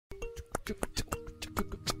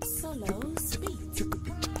Solo Speak.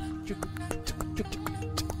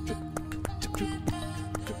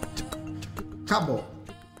 Kabo,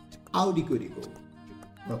 howdy goody go.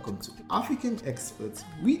 Welcome to African Experts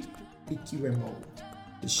with Ikiwemo,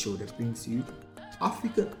 the show that brings you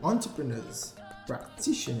African entrepreneurs,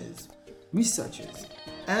 practitioners, researchers,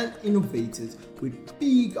 and innovators with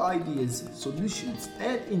big ideas, solutions,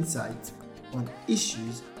 and insights on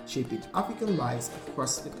issues shaping African lives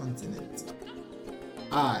across the continent.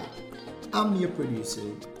 I am your producer,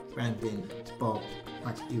 Brandon Bob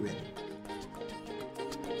McEwen.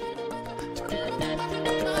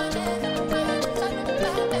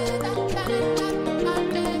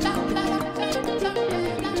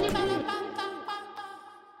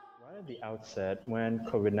 Right at the outset, when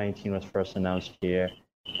COVID-19 was first announced here,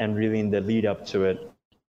 and really in the lead up to it,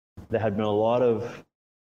 there had been a lot of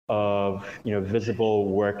visible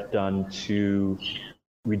work done to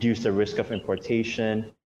reduce the risk of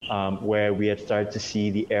importation, where we had started to see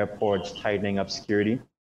the airports tightening up security.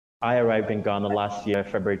 I arrived in Ghana last year,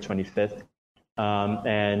 February 25th,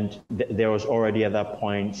 and there was already at that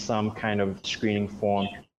point some kind of screening form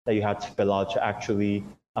that you had to fill out to actually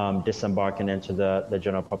disembark and enter the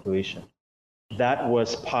general population. That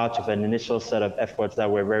was part of an initial set of efforts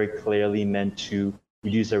that were very clearly meant to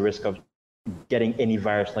reduce the risk of getting any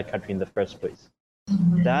virus in the country in the first place.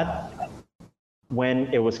 Mm-hmm. That,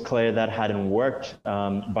 when it was clear that hadn't worked,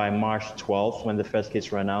 by March 12th, when the first case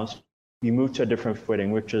were announced, we moved to a different footing,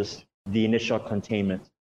 which is the initial containment.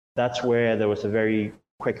 That's where there was a very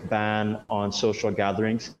quick ban on social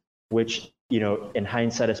gatherings, which, in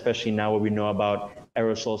hindsight, especially now what we know about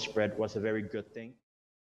aerosol spread, was a very good thing.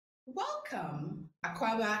 Welcome,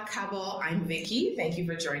 Akwaaba, Kabo. I'm Vicky. Thank you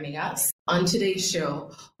for joining us. On today's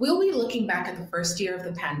show, we'll be looking back at the first year of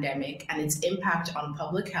the pandemic and its impact on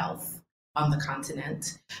public health on the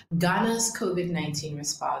continent, Ghana's COVID-19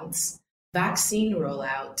 response, vaccine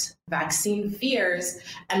rollout, vaccine fears,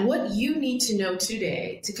 and what you need to know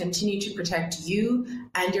today to continue to protect you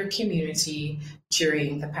and your community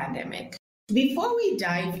during the pandemic. Before we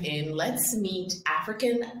dive in, let's meet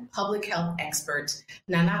African public health expert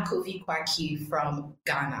Nana Kofi Kwaki from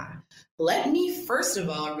Ghana. Let me first of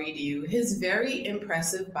all read you his very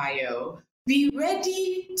impressive bio. Be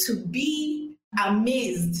ready to be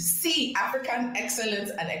amazed. See African excellence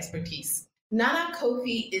and expertise. Nana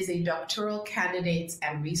Kofi is a doctoral candidate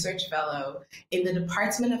and research fellow in the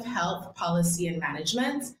Department of Health Policy and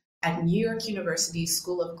Management at New York University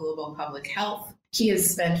School of Global Public Health. He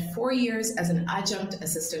has spent 4 years as an adjunct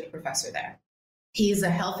assistant professor there. He is a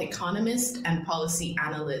health economist and policy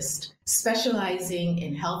analyst, specializing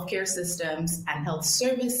in healthcare systems and health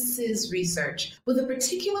services research with a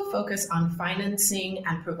particular focus on financing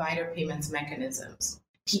and provider payments mechanisms.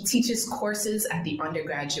 He teaches courses at the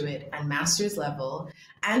undergraduate and master's level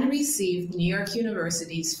and received New York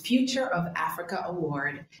University's Future of Africa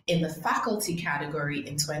Award in the faculty category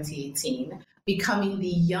in 2018, becoming the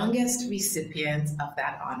youngest recipient of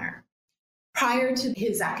that honor. Prior to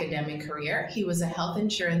his academic career, he was a health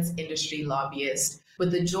insurance industry lobbyist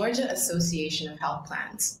with the Georgia Association of Health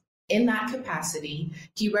Plans. In that capacity,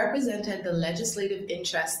 he represented the legislative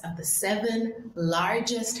interests of the 7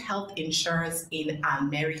 largest health insurers in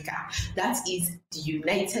America. That is the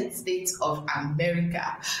United States of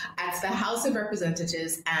America, at the House of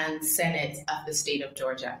Representatives and Senate of the state of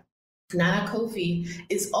Georgia. Nana Kofi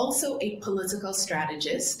is also a political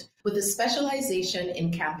strategist with a specialization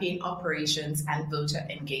in campaign operations and voter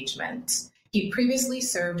engagement. He previously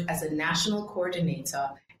served as a national coordinator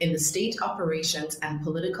in the state operations and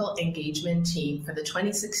political engagement team for the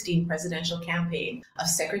 2016 presidential campaign of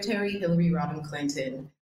Secretary Hillary Rodham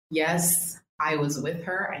Clinton. Yes, I was with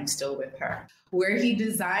her and still with her, where he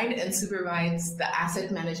designed and supervised the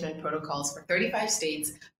asset management protocols for 35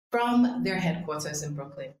 states from their headquarters in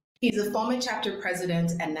Brooklyn. He's a former chapter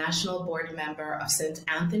president and national board member of St.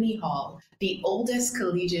 Anthony Hall, the oldest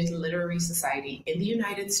collegiate literary society in the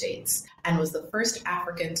United States, and was the first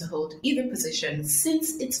African to hold either position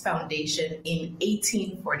since its foundation in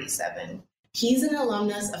 1847. He's an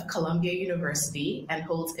alumnus of Columbia University and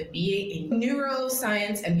holds a BA in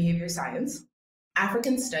neuroscience and behavior science,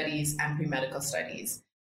 African studies, and pre-medical studies.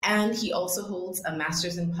 And he also holds a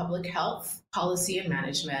master's in public health, policy, and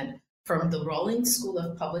management from the Rawlings School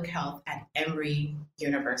of Public Health at Emory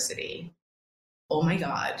University. Oh my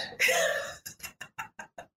God.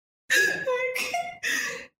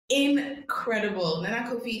 Incredible. Nana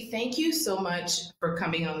Kofi, thank you so much for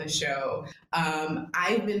coming on the show.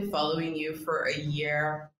 I've been following you for a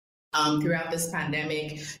year throughout this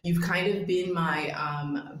pandemic. You've kind of been my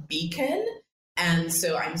beacon. And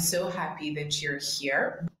so I'm so happy that you're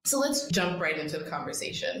here. So let's jump right into the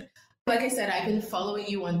conversation. Like I said, I've been following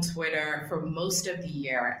you on Twitter for most of the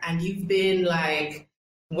year, and you've been like,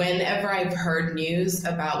 whenever I've heard news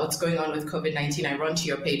about what's going on with COVID-19, I run to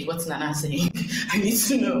your page. What's Nana saying? I need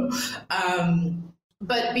to know.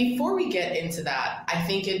 But before we get into that, I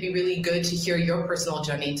think it'd be really good to hear your personal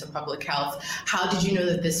journey into public health. How did you know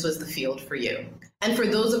that this was the field for you? And for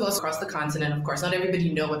those of us across the continent, of course, not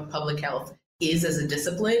everybody know what public health is as a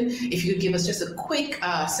discipline. If you could give us just a quick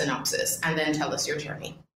synopsis and then tell us your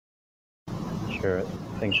journey. Sure.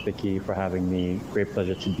 Thanks, Vicky, for having me. Great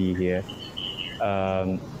pleasure to be here.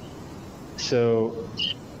 So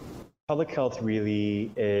public health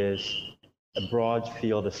really is a broad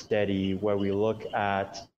field of study where we look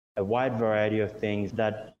at a wide variety of things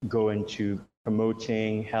that go into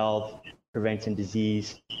promoting health, preventing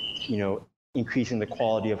disease, increasing the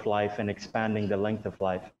quality of life and expanding the length of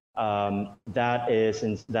life. That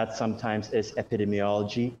sometimes is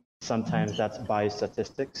epidemiology, sometimes that's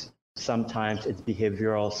biostatistics, sometimes it's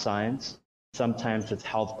behavioral science, sometimes it's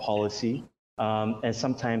health policy, and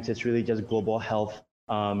sometimes it's really just global health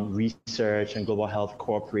research and global health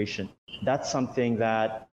cooperation. That's something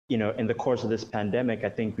that, in the course of this pandemic, I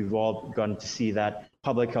think we've all gotten to see that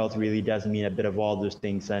public health really does mean a bit of all those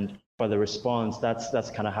things. And for the response,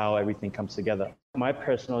 that's kind of how everything comes together. My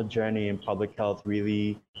personal journey in public health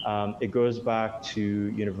really, it goes back to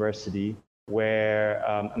university, where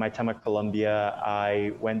my time at Columbia,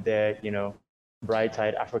 I went there,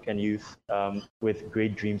 bright-eyed African youth with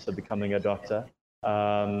great dreams of becoming a doctor.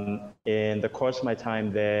 In the course of my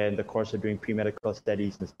time there, in the course of doing pre-medical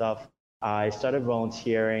studies and stuff, I started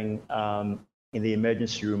volunteering in the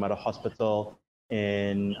emergency room at a hospital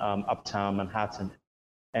in Uptown Manhattan.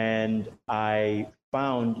 And I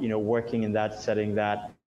found, working in that setting,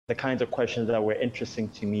 that the kinds of questions that were interesting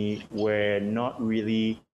to me were not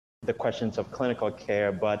really the questions of clinical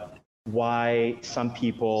care, but why some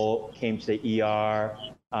people came to the ER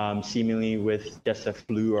seemingly with just a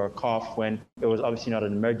flu or a cough when it was obviously not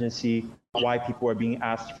an emergency, why people were being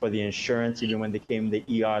asked for the insurance even when they came to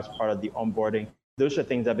the ER as part of the onboarding. Those are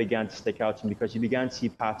things that began to stick out to me because you began to see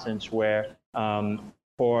patterns where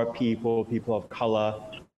poor people of color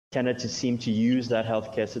tended to seem to use that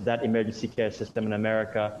that emergency care system in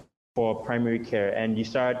America for primary care. And you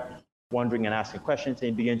start wondering and asking questions and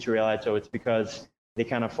you begin to realize, it's because they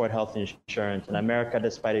can't afford health insurance. And America,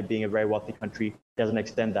 despite it being a very wealthy country, doesn't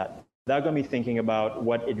extend that. That got me thinking about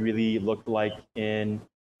what it really looked like in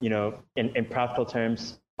practical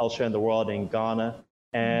terms elsewhere in the world, in Ghana.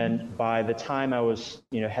 And by the time I was,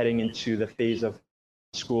 heading into the phase of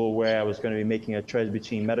school where I was going to be making a choice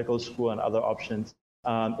between medical school and other options,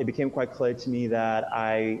 it became quite clear to me that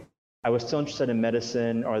I was still interested in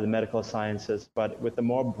medicine or the medical sciences, but with a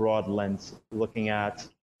more broad lens, looking at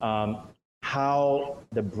how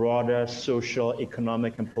the broader social,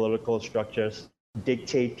 economic, and political structures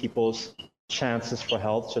dictate people's chances for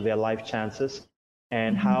health, so their life chances,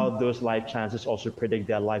 and how those life chances also predict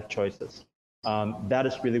their life choices. That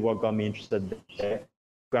is really what got me interested there.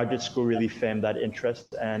 Graduate school really firmed that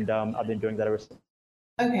interest, and I've been doing that ever since.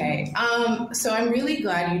 Okay, so I'm really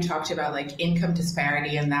glad you talked about income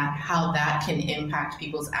disparity and how that can impact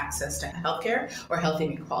people's access to healthcare or health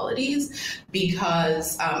inequalities,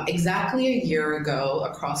 because exactly a year ago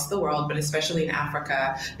across the world, but especially in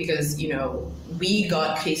Africa, because we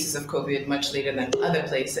got cases of COVID much later than other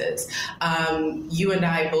places. You and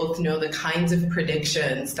I both know the kinds of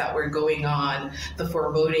predictions that were going on, the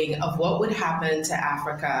foreboding of what would happen to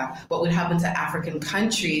Africa, what would happen to African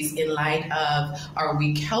countries in light of our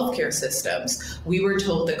weak healthcare systems. We were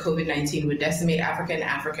told that COVID-19 would decimate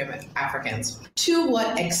Africans. To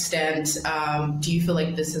what extent do you feel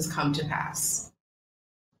like this has come to pass?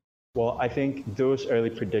 Well, I think those early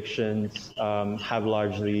predictions have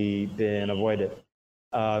largely been avoided.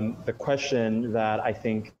 The question that I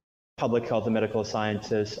think public health and medical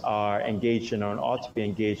scientists are engaged in or ought to be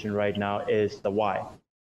engaged in right now is the why.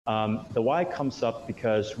 The why comes up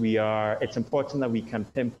because it's important that we can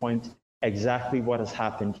pinpoint exactly what has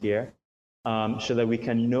happened here so that we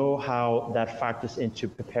can know how that factors into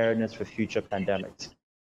preparedness for future pandemics.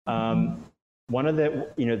 One of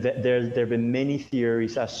there have been many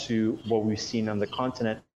theories as to what we've seen on the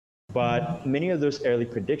continent, but many of those early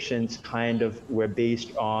predictions kind of were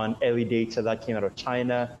based on early data that came out of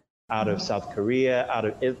China, out of South Korea, out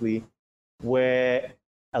of Italy, where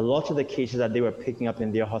a lot of the cases that they were picking up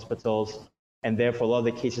in their hospitals, and therefore a lot of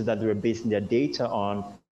the cases that they were basing their data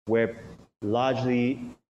on, were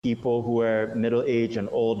largely people who were middle-aged and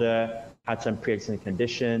older, had some pre-existing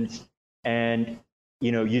conditions. And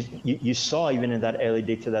you saw even in that early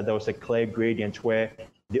data that there was a clear gradient where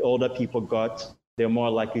the older people got they're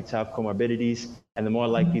more likely to have comorbidities. And the more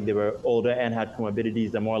likely they were older and had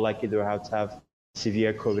comorbidities, the more likely they were to have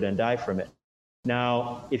severe COVID and die from it.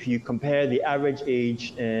 Now, if you compare the average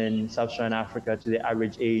age in Sub-Saharan Africa to the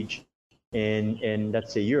average age in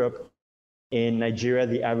let's say, Europe, in Nigeria,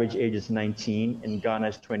 the average age is 19, in Ghana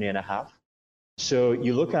is 20 and a half. So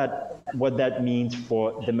you look at what that means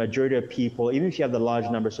for the majority of people, even if you have the large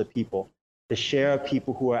numbers of people, the share of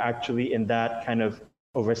people who are actually in that kind of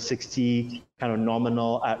over 60 kind of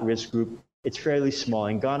nominal at-risk group, it's fairly small.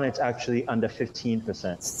 In Ghana, it's actually under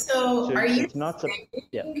 15%. So are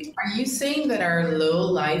you saying that our low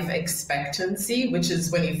life expectancy, which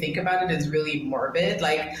is when you think about it, is really morbid?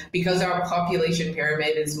 Like, because our population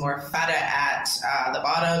pyramid is more fatter at the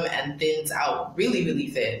bottom and thins out really, really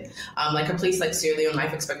thin. Like a place like Sierra Leone,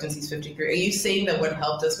 life expectancy is 53. Are you saying that what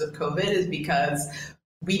helped us with COVID is because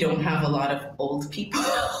we don't have a lot of old people?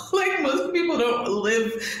 Like most people don't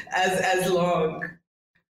live as long.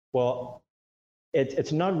 Well,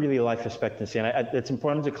 it's not really life expectancy, and it's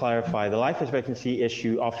important to clarify. The life expectancy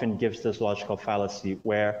issue often gives this logical fallacy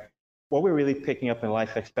where what we're really picking up in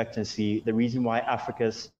life expectancy, the reason why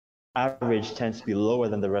Africa's average tends to be lower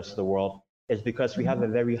than the rest of the world is because we have a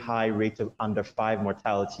very high rate of under 5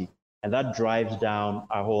 mortality, and that drives down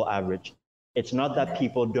our whole average. It's not that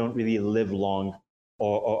people don't really live long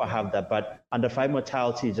or have that, but under 5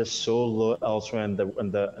 mortality is just so low elsewhere in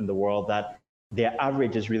the world that their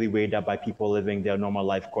average is really weighed up by people living their normal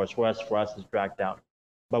life course, whereas for us it's dragged down.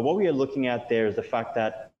 But what we are looking at there is the fact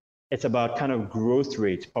that it's about kind of growth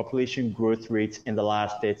rates, population growth rates in the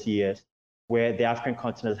last 30 years, where the African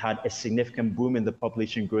continent has had a significant boom in the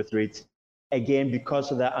population growth rates, again,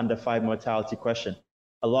 because of that under 5 mortality question.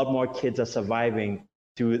 A lot more kids are surviving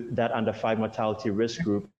to that under 5 mortality risk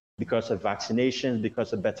group because of vaccinations,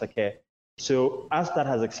 because of better care. So as that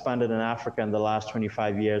has expanded in Africa in the last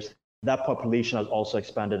 25 years, that population has also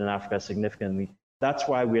expanded in Africa significantly. That's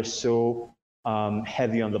why we're so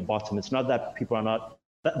heavy on the bottom. It's not that people are not,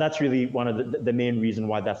 that's really one of the main reason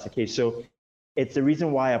why that's the case. So it's the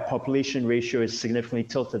reason why our population ratio is significantly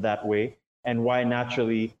tilted that way, and why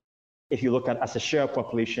naturally, if you look at as a share of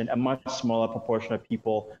population, a much smaller proportion of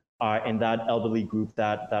people are in that elderly group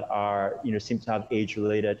that are, seem to have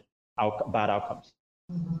age-related bad outcomes.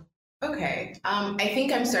 Mm-hmm. Okay. I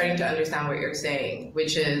think I'm starting to understand what you're saying,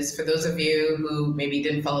 which is, for those of you who maybe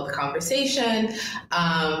didn't follow the conversation,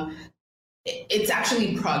 it's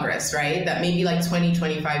actually progress, right? That maybe like 20,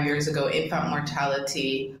 25 years ago, infant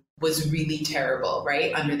mortality was really terrible,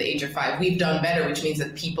 right? Under the age of 5. We've done better, which means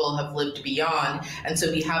that people have lived beyond. And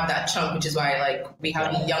so we have that chunk, which is why we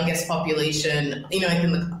have the youngest population, I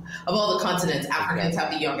think of all the continents, Africans have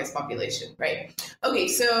the youngest population, right? Okay,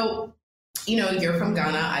 so you're from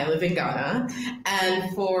Ghana, I live in Ghana.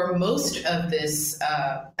 And for most of this,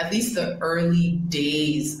 at least the early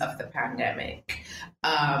days of the pandemic,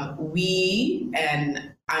 we,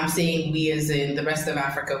 and I'm saying we as in the rest of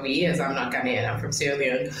Africa, we, as I'm not Ghanaian, I'm from Sierra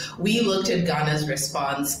Leone, we looked at Ghana's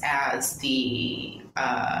response as the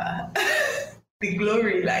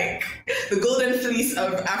glory, like the golden fleece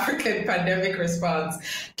of African pandemic response.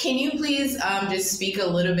 Can you please just speak a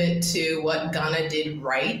little bit to what Ghana did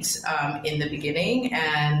right in the beginning,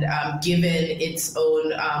 and given its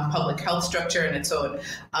own public health structure and its own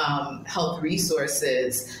health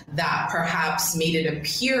resources, that perhaps made it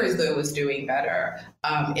appear as though it was doing better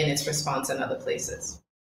in its response in other places?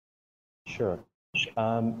 Sure.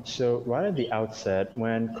 So right at the outset,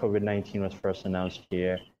 when COVID-19 was first announced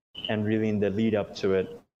here, and really in the lead up to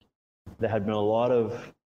it, there had been a lot of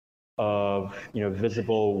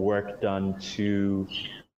visible work done to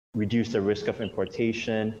reduce the risk of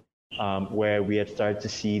importation, where we had started to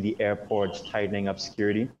see the airports tightening up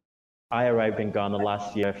security. I arrived in Ghana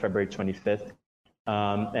last year, February 25th,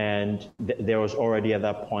 and there was already at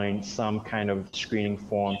that point some kind of screening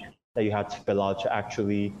form that you had to fill out to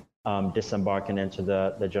actually disembark and enter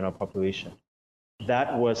the general population.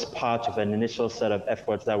 That was part of an initial set of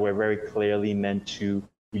efforts that were very clearly meant to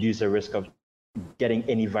reduce the risk of getting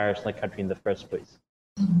any virus in the country in the first place.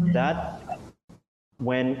 Mm-hmm. That,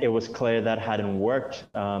 when it was clear that hadn't worked,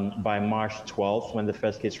 by March 12th, when the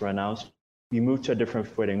first cases were announced, we moved to a different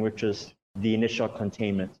footing, which is the initial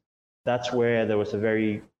containment. That's where there was a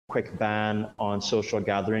very quick ban on social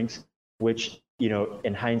gatherings, which,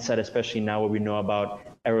 in hindsight, especially now what we know about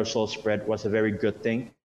aerosol spread, was a very good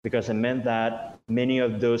thing, because it meant that many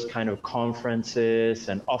of those kind of conferences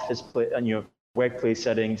and workplace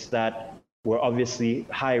settings that were obviously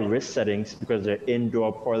high risk settings because they're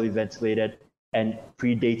indoor, poorly ventilated, and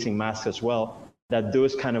predating masks as well, that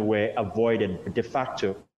those kind of were avoided de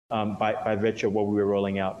facto by virtue of what we were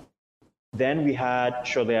rolling out. Then we had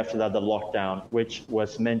shortly after that the lockdown, which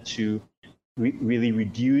was meant to really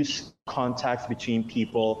reduce contacts between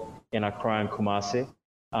people in Accra and Kumasi,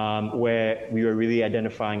 where we were really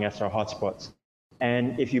identifying as our hotspots.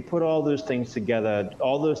 And if you put all those things together,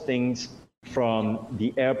 all those things from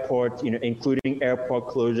the airport, including airport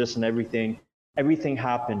closures and everything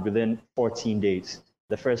happened within 14 days,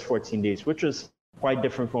 the first 14 days, which was quite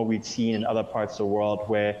different from what we'd seen in other parts of the world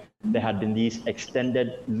where there had been these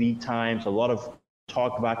extended lead times, a lot of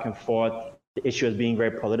talk back and forth. The issue was being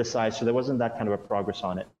very politicized, so there wasn't that kind of a progress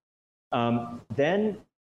on it. Then,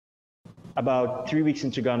 about 3 weeks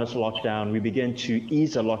into Ghana's lockdown, we begin to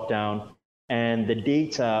ease the lockdown, and the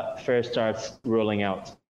data first starts rolling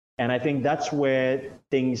out. And I think that's where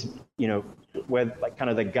things, where like kind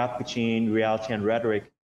of the gap between reality and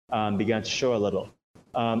rhetoric began to show a little.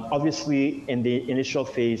 Obviously, in the initial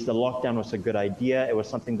phase, the lockdown was a good idea. It was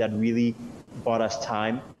something that really bought us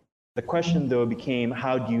time. The question, though, became,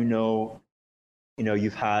 how do you know,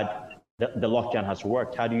 you've had, the lockdown has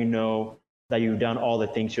worked? How do you know that you've done all the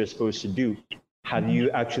things you're supposed to do? Have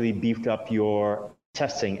you actually beefed up your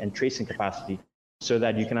testing and tracing capacity so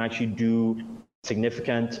that you can actually do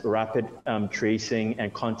significant rapid tracing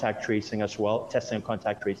and contact tracing as well, testing and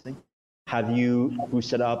contact tracing? Have you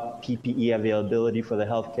boosted up PPE availability for the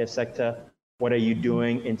healthcare sector? What are you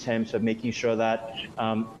doing in terms of making sure that,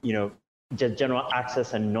 just general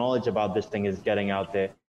access and knowledge about this thing is getting out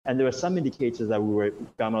there? And there were some indicators that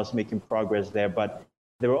Ghana was making progress there, but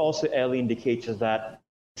there were also early indicators that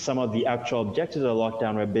some of the actual objectives of the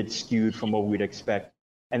lockdown were a bit skewed from what we'd expect.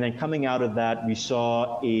 And then coming out of that, we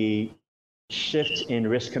saw a shift in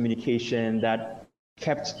risk communication that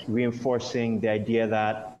kept reinforcing the idea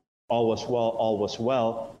that all was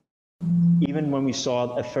well. Even when we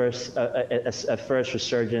saw a first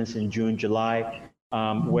resurgence in June, July,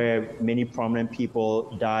 where many prominent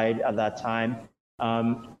people died at that time,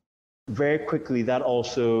 very quickly that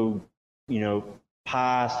also,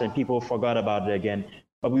 passed and people forgot about it again.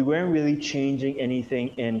 But we weren't really changing anything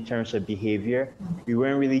in terms of behavior. We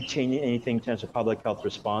weren't really changing anything in terms of public health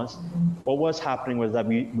response. What was happening was that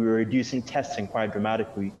we were reducing testing quite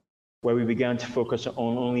dramatically, where we began to focus on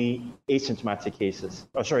only symptomatic cases.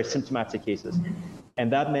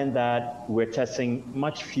 And that meant that we're testing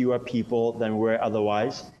much fewer people than we were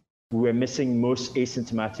otherwise. We were missing most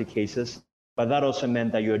asymptomatic cases, but that also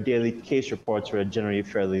meant that your daily case reports were generally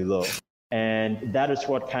fairly low. And that is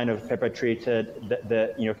what kind of perpetuated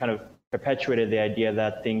perpetuated the idea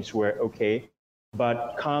that things were okay.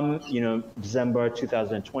 But come, December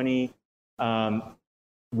 2020,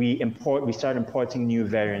 we started importing new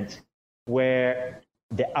variants where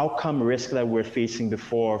the outcome risk that we're facing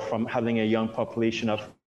before from having a young population of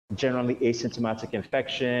generally asymptomatic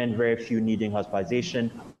infection, very few needing hospitalization,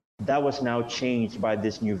 that was now changed by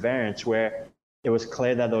this new variants where it was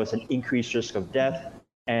clear that there was an increased risk of death,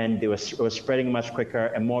 and it was spreading much quicker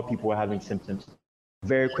and more people were having symptoms.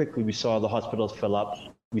 Very quickly, we saw the hospitals fill up.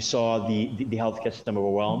 We saw the healthcare system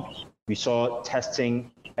overwhelmed. We saw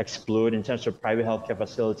testing explode in terms of private healthcare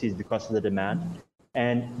facilities because of the demand.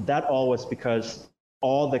 And that all was because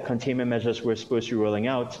all the containment measures we're supposed to be rolling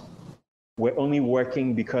out were only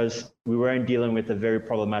working because we weren't dealing with a very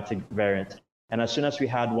problematic variant. And as soon as we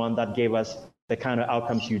had one that gave us the kind of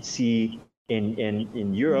outcomes you'd see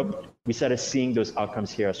in Europe, we started seeing those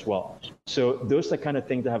outcomes here as well. So those are the kind of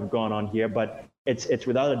things that have gone on here, but it's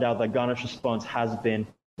without a doubt that Ghana's response has been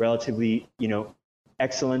relatively,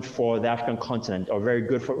 excellent for the African continent, or very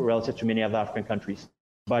good for relative to many other African countries.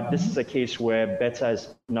 But this is a case where better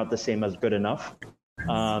is not the same as good enough,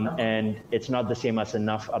 and it's not the same as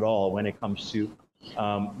enough at all when it comes to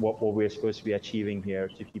what we're supposed to be achieving here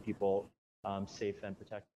to keep people safe and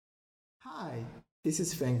protected. Hi, this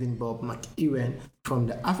is Franklin Bob McEwen from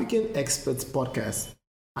the African Experts Podcast.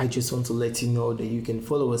 I just want to let you know that you can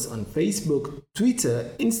follow us on Facebook,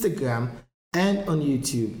 Twitter, Instagram, and on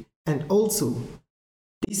YouTube. And also,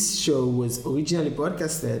 this show was originally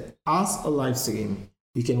broadcasted as a live stream.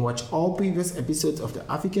 You can watch all previous episodes of the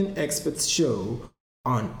African Experts show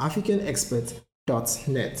on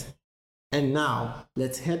africanexperts.net. And now,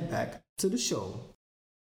 let's head back to the show.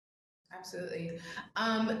 Absolutely.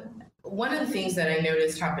 One of the things that I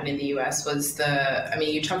noticed happened in the US was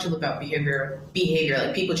you talked a little about behavior,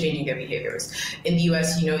 like people changing their behaviors. In the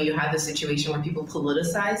US, you had the situation where people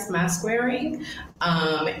politicized mask wearing.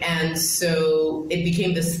 And so it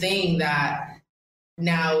became this thing that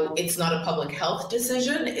now it's not a public health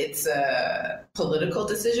decision, it's a political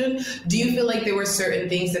decision. Do you feel like there were certain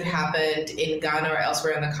things that happened in Ghana or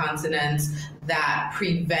elsewhere on the continent that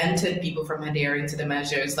prevented people from adhering to the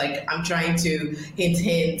measures? Like, I'm trying to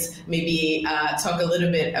hint, maybe talk a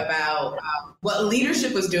little bit about what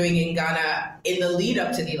leadership was doing in Ghana in the lead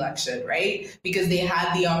up to the election, right? Because they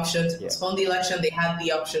had the option to postpone the election, they had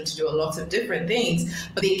the option to do a lot of different things,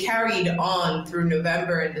 but they carried on through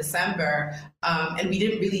November and December. And we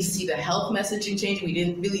didn't really see the health messaging change. We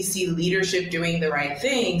didn't really see leadership doing the right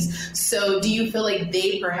things. So do you feel like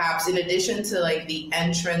they perhaps, in addition to like the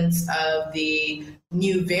entrance of the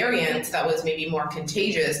new variant that was maybe more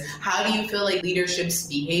contagious, how do you feel like leadership's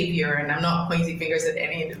behavior, and I'm not pointing fingers at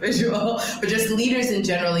any individual, but just leaders in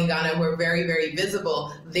general in Ghana were very, very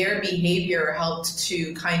visible, their behavior helped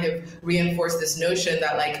to kind of reinforce this notion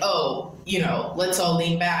that like, oh, you know, let's all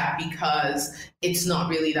lean back because it's not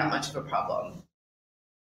really that much of a problem?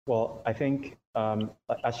 Well, I think,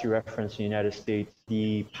 as you referenced in the United States,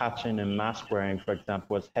 the pattern and mask wearing, for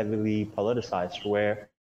example, was heavily politicized, where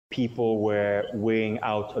people were weighing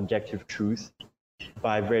out objective truth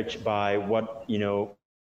by what, you know,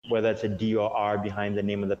 whether it's a D or R behind the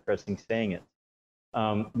name of the person saying it.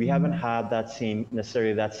 We haven't had that same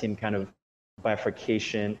kind of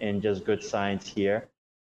bifurcation in just good science here,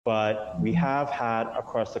 but we have had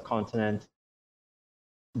across the continent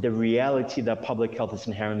the reality that public health is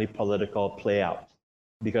inherently political play out,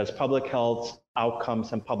 because public health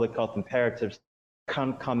outcomes and public health imperatives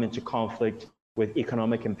can come into conflict with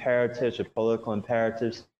economic imperatives, with political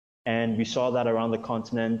imperatives. And we saw that around the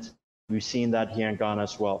continent. We've seen that here in Ghana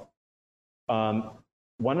as well.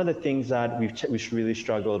 One of the things that we've really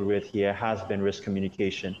struggled with here has been risk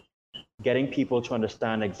communication, getting people to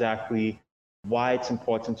understand exactly why it's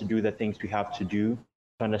important to do the things we have to do,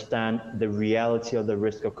 to understand the reality of the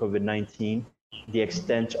risk of COVID-19, the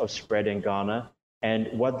extent of spread in Ghana, and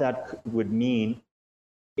what that would mean,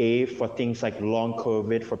 for things like long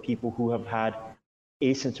COVID, for people who have had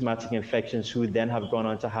asymptomatic infections who then have gone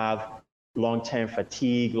on to have long-term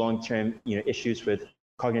fatigue, long-term issues with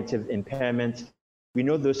cognitive impairment. We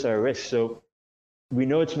know those are risks. So we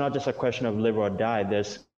know it's not just a question of live or die.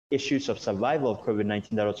 There's issues of survival of COVID-19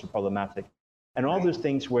 that are also problematic. And all those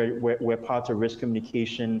things were part of risk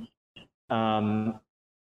communication,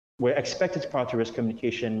 were expected to be part of risk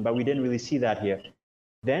communication, but we didn't really see that here.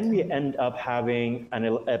 Then we end up having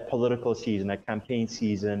a political season, a campaign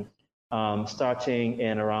season, starting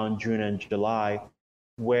in around June and July,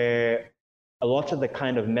 where a lot of the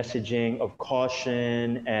kind of messaging of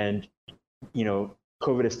caution and,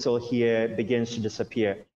 COVID is still here begins to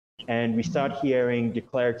disappear. And we start hearing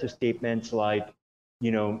declarative statements like,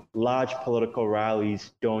 large political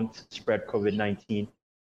rallies don't spread COVID-19,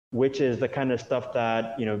 which is the kind of stuff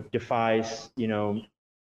that, defies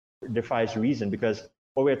reason, because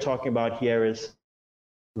what we're talking about here is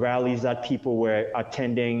rallies that people were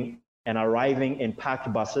attending and arriving in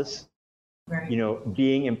packed buses, right.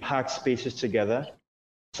 Being in packed spaces together,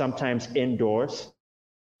 sometimes indoors,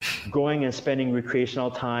 going and spending recreational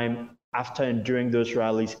time after and during those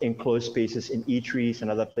rallies in closed spaces, in eateries and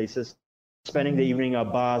other places, spending the evening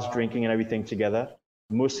at bars, drinking and everything together,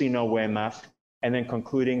 mostly not wearing masks, and then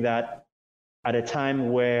concluding that at a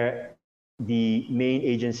time where the main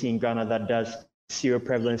agency in Ghana that does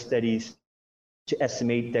seroprevalence studies to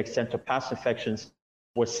estimate the extent of past infections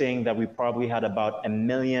was saying that we probably had about 1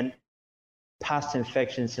 million past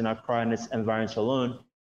infections in Accra and its environs alone,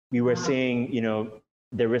 we were saying,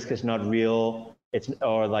 the risk is not real, it's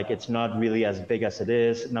not really as big as it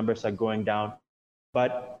is, numbers are going down.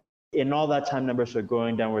 But in all that time, numbers are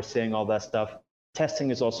going down, we're saying all that stuff.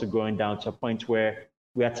 Testing is also going down to a point where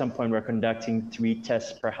we at some point we're conducting 3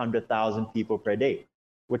 tests per 100,000 people per day,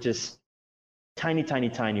 which is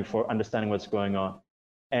tiny for understanding what's going on.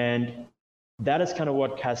 And that is kind of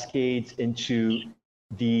what cascades into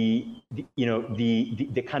the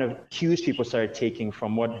kind of cues people started taking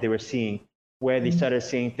from what they were seeing, where they started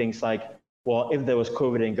saying things like, well, if there was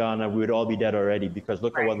COVID in Ghana, we would all be dead already because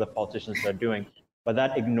look at what the politicians are doing. But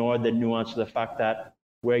that ignored the nuance of the fact that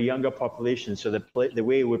we're a younger population. So the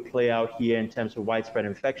way it would play out here in terms of widespread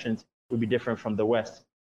infections would be different from the West.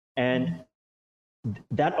 And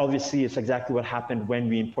that obviously is exactly what happened when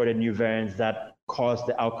we imported new variants that caused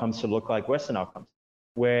the outcomes to look like Western outcomes,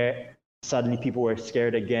 where suddenly people were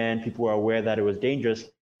scared again, people were aware that it was dangerous,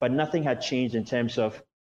 but nothing had changed in terms of,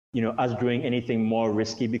 us doing anything more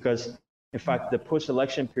risky, because in fact, the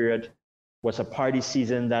post-election period was a party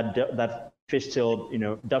season that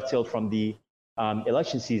dovetailed from the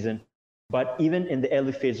election season. But even in the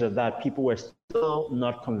early phase of that, people were still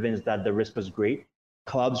not convinced that the risk was great.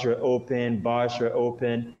 Clubs were open, bars were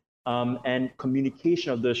open, and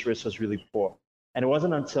communication of those risks was really poor. And it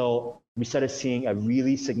wasn't until we started seeing a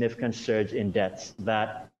really significant surge in deaths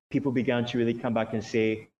that people began to really come back and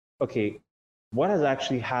say, okay, what has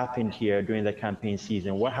actually happened here during the campaign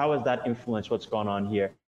season? How has that influenced what's gone on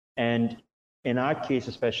here? And in our case,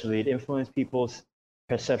 especially, it influenced people's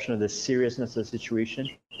perception of the seriousness of the situation.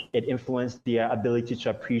 It influenced their ability to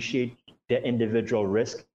appreciate their individual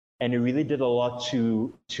risk. And it really did a lot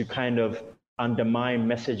to kind of undermine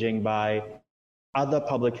messaging by other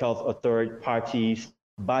public health authority parties,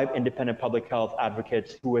 by independent public health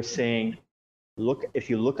advocates who were saying, look, if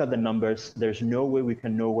you look at the numbers, there's no way we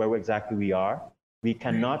can know where exactly we are. We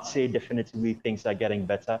cannot say definitively things are getting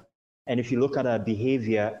better. And if you look at our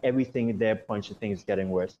behavior, everything there points to things getting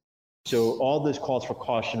worse. So all those calls for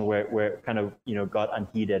caution were kind of, got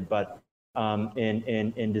unheeded. But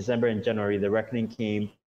in December and January, the reckoning came.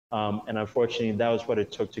 And unfortunately, that was what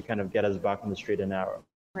it took to kind of get us back on the straight and narrow.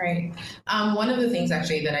 Right. One of the things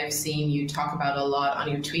actually that I've seen you talk about a lot on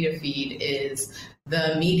your Twitter feed is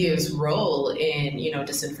the media's role in,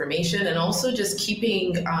 disinformation, and also just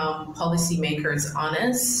keeping policymakers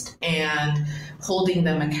honest and holding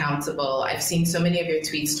them accountable. I've seen so many of your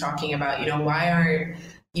tweets talking about, why aren't,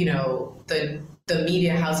 the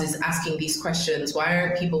media houses asking these questions? Why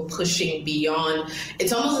aren't people pushing beyond?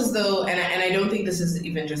 It's almost as though, and I don't think this is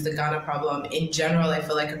even just a Ghana problem. In general, I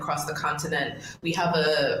feel like across the continent, we have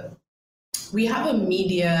a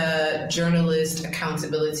media journalist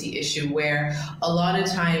accountability issue where a lot of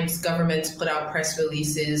times governments put out press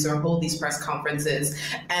releases or hold these press conferences,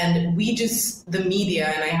 and the media,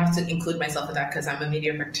 and I have to include myself in that because I'm a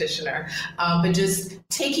media practitioner, but just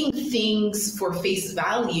taking things for face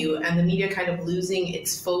value, and the media kind of losing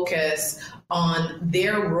its focus on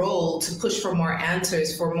their role to push for more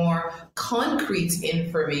answers, for more concrete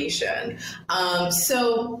information.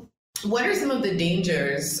 So what are some of the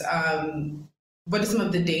dangers? What are some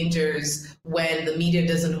of the dangers when the media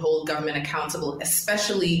doesn't hold government accountable,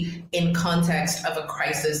 especially in context of a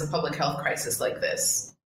crisis, a public health crisis like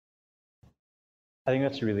this? I think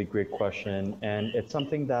that's a really great question. And it's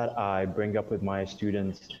something that I bring up with my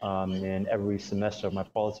students in every semester of my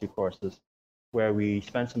policy courses, where we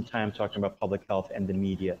spend some time talking about public health and the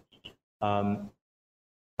media.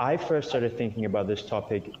 I first started thinking about this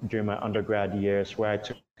topic during my undergrad years, where I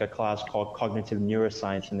took a class called Cognitive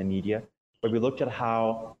Neuroscience in the Media, where we looked at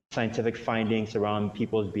how scientific findings around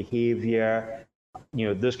people's behavior,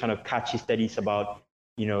 those kind of catchy studies about,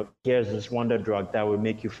 here's this wonder drug that will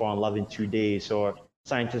make you fall in love in 2 days, or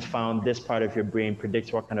scientists found this part of your brain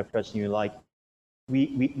predicts what kind of person you like.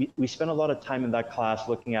 We spent a lot of time in that class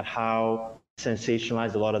looking at how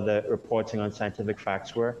sensationalized a lot of the reporting on scientific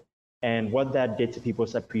facts were, and what that did to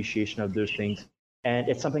people's appreciation of those things. And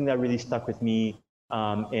it's something that really stuck with me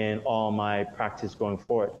in all my practice going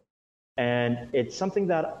forward. And it's something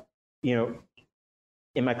that, in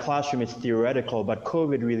my classroom, it's theoretical, but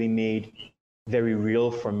COVID really made very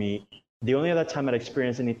real for me. The only other time I'd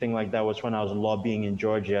experienced anything like that was when I was lobbying in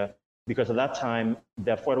Georgia, because at that time,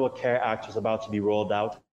 the Affordable Care Act was about to be rolled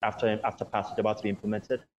out after passage, about to be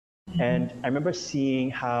implemented. And I remember seeing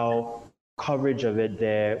how coverage of it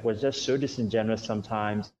there was just so disingenuous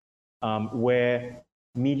sometimes, where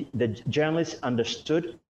the journalists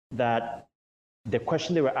understood that the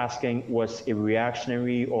question they were asking was a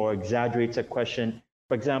reactionary or exaggerated question.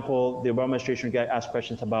 For example, the Obama administration would get asked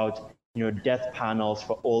questions about, death panels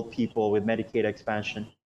for old people with Medicaid expansion,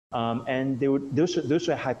 and those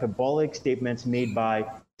were hyperbolic statements made by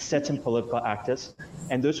certain political actors,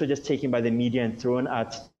 and those were just taken by the media and thrown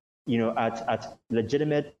at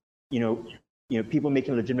legitimate, people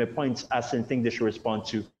making legitimate points as in things they should respond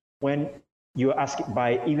to. When you're asking,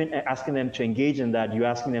 by even asking them to engage in that, you're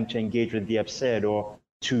asking them to engage with the absurd or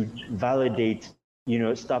to validate,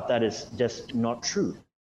 stuff that is just not true.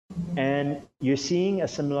 And you're seeing a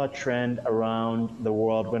similar trend around the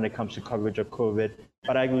world when it comes to coverage of COVID.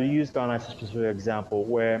 But I will use Ghana as a specific example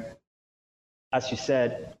where, as you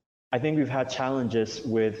said, I think we've had challenges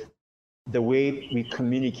with the way we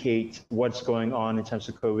communicate what's going on in terms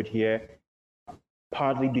of COVID here.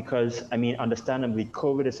 Partly because, understandably,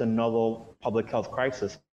 COVID is a novel public health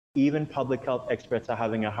crisis. Even public health experts are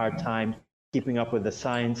having a hard time keeping up with the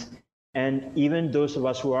science. And even those of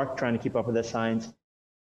us who are trying to keep up with the science,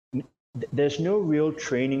 there's no real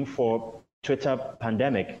training for Twitter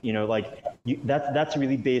pandemic. That's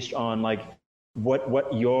really based on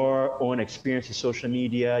what your own experience in social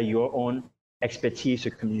media, your own expertise or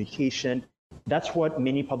communication. That's what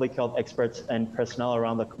many public health experts and personnel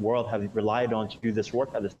around the world have relied on to do this work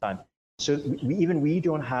at this time. So we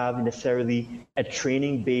don't have necessarily a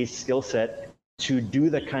training-based skill set to do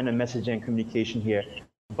the kind of messaging and communication here.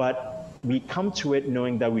 But we come to it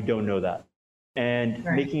knowing that we don't know that. and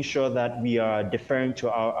making sure that we are deferring to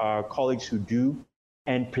our colleagues who do,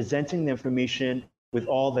 and presenting the information with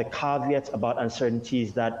all the caveats about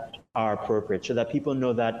uncertainties that are appropriate, so that people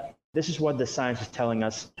know that this is what the science is telling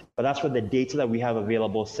us, but that's what the data that we have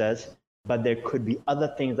available says, but there could be other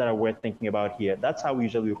things that are worth thinking about here. That's how we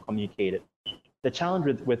usually communicate it. The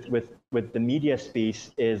challenge with the media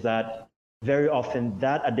space is that very often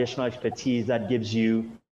that additional expertise that gives you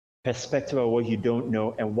perspective of what you don't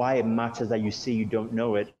know and why it matters that you say you don't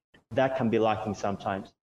know it, that can be lacking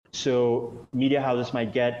sometimes. So media houses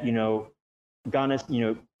might get, Ghana's,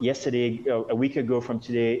 yesterday, a week ago from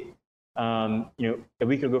today, Ghana's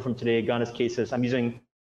cases, I'm using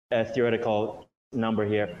a theoretical number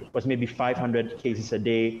here, was maybe 500 cases a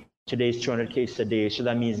day. Today's 200 cases a day. So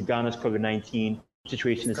that means Ghana's COVID-19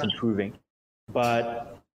 situation is improving.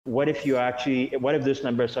 But what if those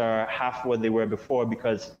numbers are half what they were before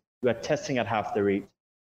because you are testing at half the rate?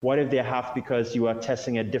 What if they're half because you are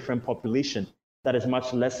testing a different population that is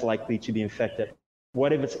much less likely to be infected?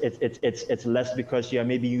 What if it's less because you are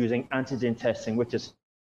maybe using antigen testing, which is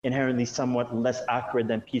inherently somewhat less accurate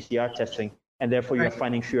than PCR testing, and therefore you're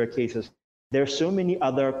finding fewer cases? There are so many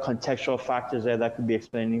other contextual factors there that could be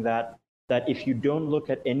explaining that if you don't look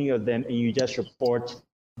at any of them and you just report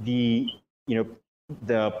the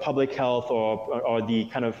public health or the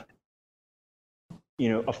kind of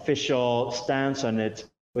official stance on it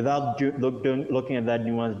without looking at that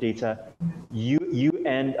nuanced data, you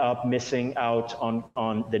end up missing out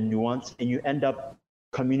on the nuance, and you end up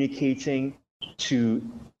communicating to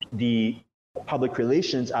the public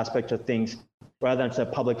relations aspect of things rather than to the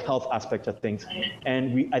public health aspect of things.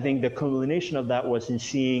 And I think the culmination of that was in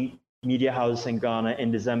seeing media houses in Ghana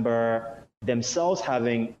in December themselves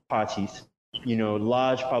having parties,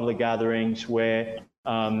 large public gatherings where,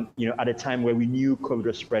 at a time where we knew COVID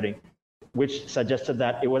was spreading, which suggested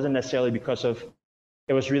that it wasn't necessarily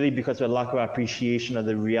it was really because of a lack of appreciation of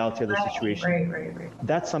the reality of the situation. Right.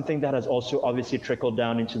 That's something that has also obviously trickled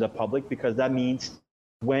down into the public, because that means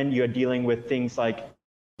when you're dealing with things like,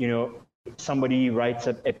 somebody writes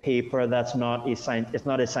a paper that's it's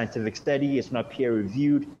not a scientific study, it's not peer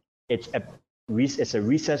reviewed, it's a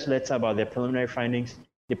research letter about their preliminary findings.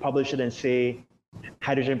 They publish it and say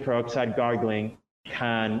hydrogen peroxide gargling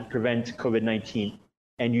can prevent COVID-19.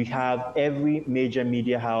 And you have every major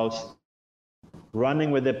media house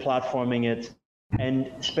running with it, platforming it,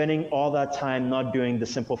 and spending all that time not doing the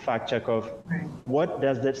simple fact check of what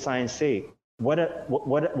does the science say? What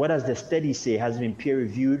does the study say? Has it been peer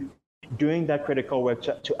reviewed? Doing that critical work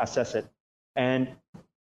to assess it. And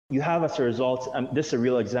you have as a result, this is a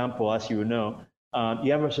real example, as you know,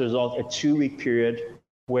 you have as a result a 2-week period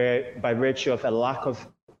where, by virtue of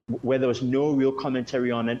where there was no real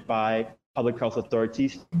commentary on it by public health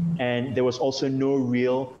authorities, and there was also no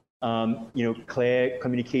real clear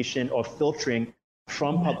communication or filtering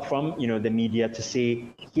from the media to say,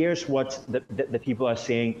 here's what the people are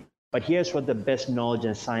saying, but here's what the best knowledge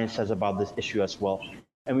and science says about this issue as well.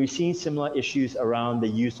 And we've seen similar issues around the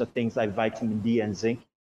use of things like vitamin D and zinc,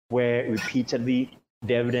 where repeatedly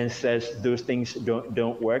the evidence says those things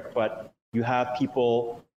don't work, but you have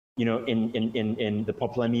people, in the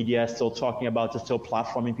popular media still talking about it, still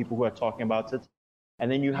platforming people who are talking about it.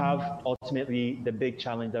 And then you have ultimately the big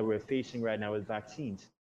challenge that we're facing right now with vaccines,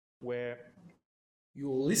 where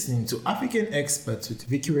you're listening to African Experts with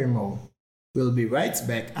Vicky Remo. We'll be right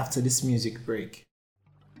back after this music break.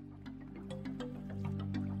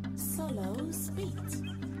 Solos Beat.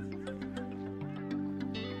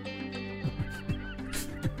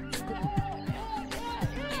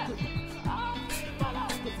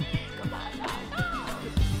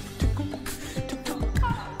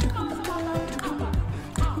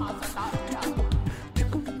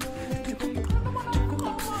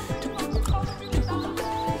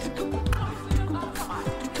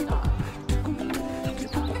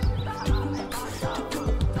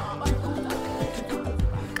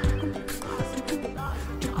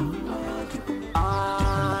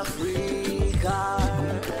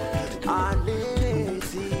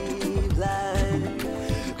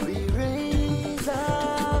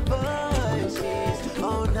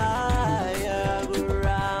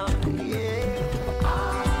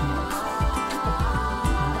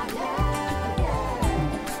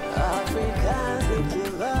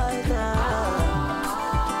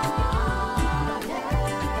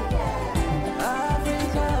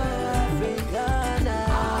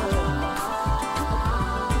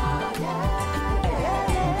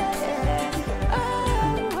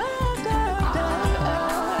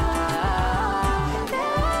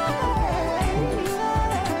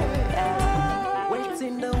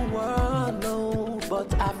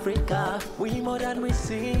 and we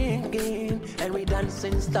singing and we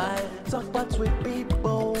dancing style. Talk but with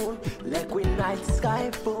people like we night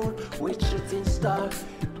sky full with shooting star.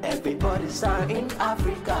 Everybody star in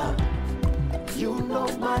Africa. You know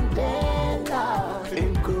Mandela,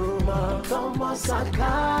 Nkrumah, Thomas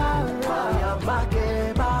Sankara,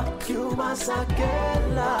 Makeba, Yuma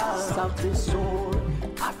Sakela. Something soul,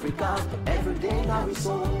 Africa, every day now we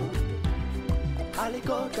soul.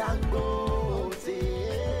 Aliko Dangote,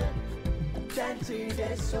 Gentry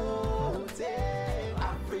de Sote,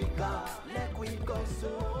 Africa, let we go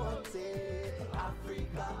sote,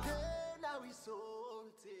 Africa, now we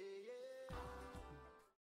sote.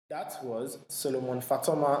 That was Solomon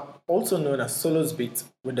Fatoma, also known as Solos Beat,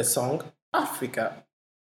 with the song Africa.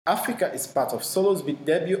 Africa is part of Solos Beat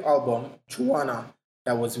debut album Juana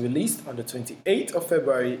that was released on the 28th of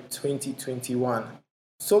February 2021.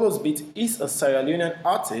 Solos Beat is a Sierra Leonean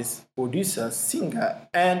artist, producer, singer,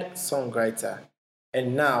 and songwriter.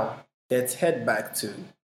 And now, let's head back to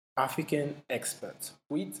African Expert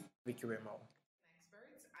with Vicky Remo.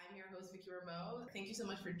 Experts, I'm your host, Vicky Remo. Thank you so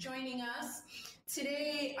much for joining us.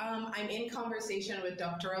 Today, I'm in conversation with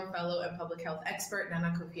doctoral fellow and public health expert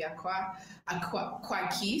Nana Kofi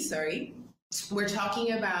Akua-Ki. We're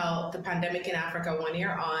talking about the pandemic in Africa 1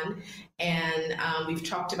 year on, and we've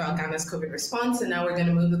talked about Ghana's COVID response, and now we're going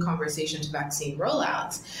to move the conversation to vaccine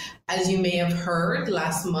rollouts. As you may have heard,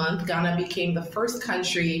 last month, Ghana became the first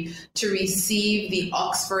country to receive the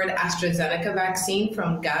Oxford AstraZeneca vaccine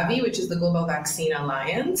from Gavi, which is the Global Vaccine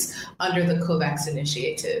Alliance, under the COVAX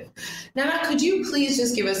initiative. Nana, could you please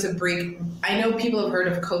just give us a brief? I know people have heard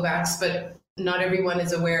of COVAX, but not everyone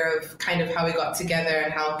is aware of kind of how we got together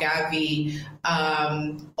and how Gavi,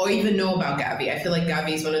 or even know about Gavi. I feel like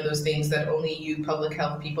Gavi is one of those things that only you public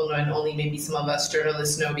health people know and only maybe some of us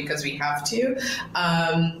journalists know because we have to.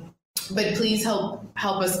 But please help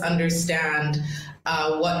us understand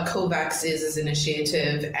what COVAX is as an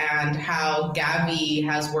initiative and how Gavi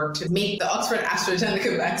has worked to make the Oxford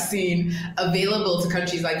AstraZeneca vaccine available to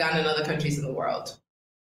countries like Ghana and other countries in the world.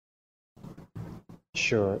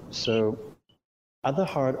 Sure. So at the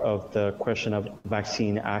heart of the question of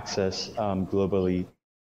vaccine access globally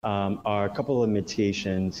are a couple of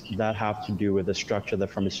limitations that have to do with the structure of the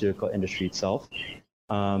pharmaceutical industry itself.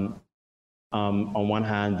 On one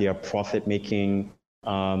hand, their profit-making,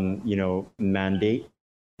 mandate,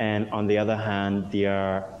 and on the other hand,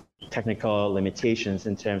 their technical limitations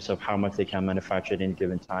in terms of how much they can manufacture at any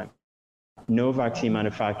given time. No vaccine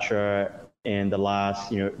manufacturer in the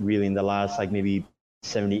last, like maybe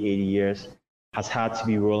 70, 80 years has had to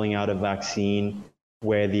be rolling out a vaccine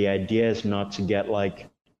where the idea is not to get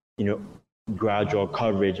gradual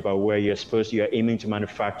coverage, but where you're aiming to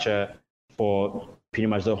manufacture for pretty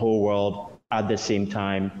much the whole world at the same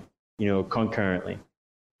time, concurrently.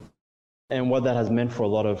 And what that has meant for a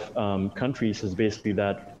lot of countries is basically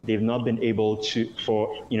that they've not been able to,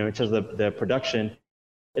 in terms of the production,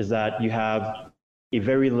 is that you have a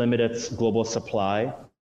very limited global supply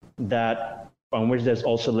on which there's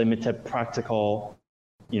also limited practical,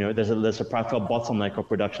 there's a practical bottleneck of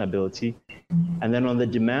production ability. And then on the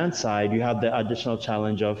demand side, you have the additional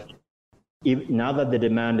challenge of, now that the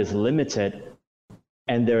demand is limited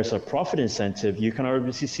and there's a profit incentive, you can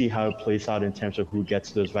obviously see how it plays out in terms of who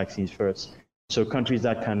gets those vaccines first. So countries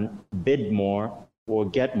that can bid more will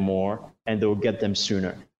get more, and they'll get them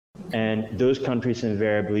sooner. And those countries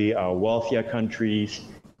invariably are wealthier countries,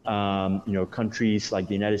 countries like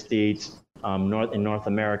the United States, in North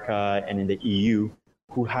America and in the EU,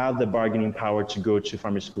 who have the bargaining power to go to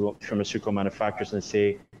pharmaceutical manufacturers and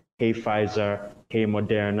say, hey, Pfizer, hey,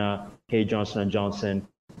 Moderna, hey, Johnson & Johnson,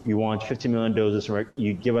 you want 50 million doses,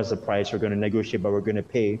 you give us the price, we're going to negotiate, but we're going to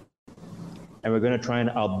pay. And we're going to try and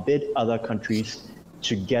outbid other countries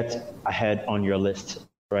to get ahead on your list,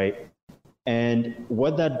 right? And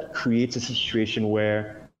what that creates is a situation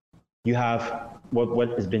where you have what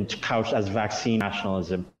has been couched as vaccine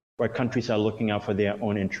nationalism, where countries are looking out for their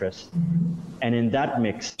own interests. And in that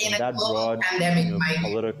mix, in that broad pandemic,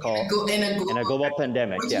 political, in a global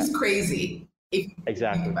pandemic, which is crazy if you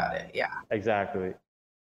think about it. Yeah, exactly.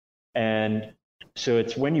 And so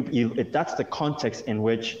it's when that's the context in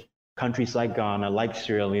which countries like Ghana, like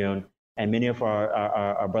Sierra Leone, and many of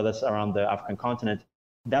our brothers around the African continent,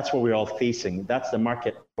 that's what we're all facing. That's the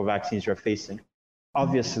market for vaccines we're facing.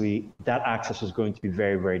 Obviously, that access is going to be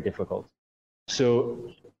very, very difficult.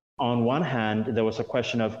 So on one hand, there was a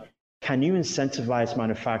question of, can you incentivize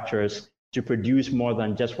manufacturers to produce more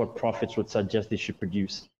than just what profits would suggest they should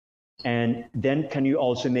produce? And then can you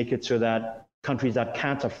also make it so that countries that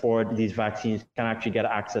can't afford these vaccines can actually get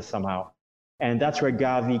access somehow? And that's where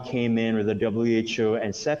Gavi came in with the WHO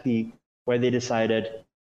and CEPI where they decided,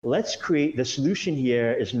 let's create, the solution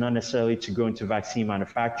here is not necessarily to go into vaccine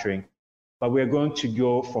manufacturing, but we're going to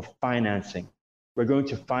go for financing. We're going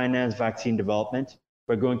to finance vaccine development.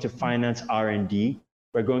 We're going to finance R&D.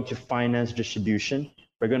 We're going to finance distribution.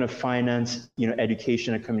 We're going to finance,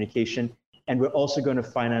 education and communication. And we're also going to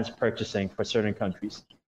finance purchasing for certain countries.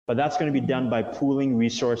 But that's going to be done by pooling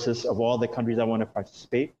resources of all the countries that want to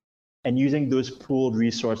participate and using those pooled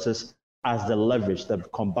resources as the leverage, the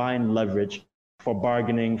combined leverage for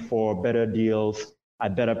bargaining for better deals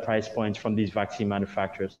at better price points from these vaccine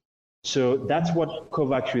manufacturers. So that's what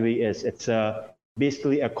COVAX really is. It's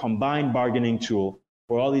basically a combined bargaining tool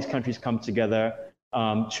where all these countries come together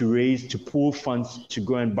to pool funds to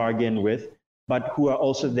go and bargain with, but who are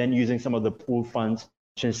also then using some of the pool funds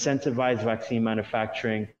to incentivize vaccine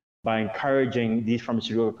manufacturing by encouraging these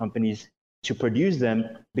pharmaceutical companies to produce them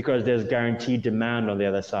because there's guaranteed demand on the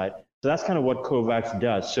other side. So that's kind of what COVAX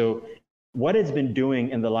does. So what it's been doing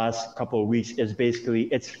in the last couple of weeks is basically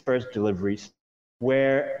its first deliveries,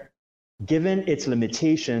 where given its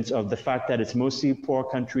limitations of the fact that it's mostly poor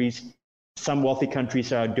countries, some wealthy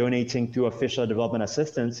countries are donating through official development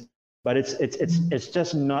assistance, but it's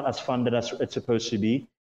just not as funded as it's supposed to be.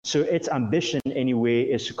 So its ambition anyway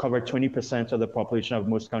is to cover 20% of the population of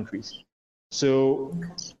most countries. So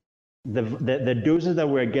the doses that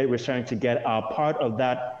we're starting to get are part of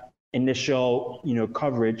that initial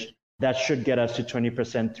coverage that should get us to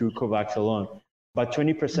 20% through COVAX alone. But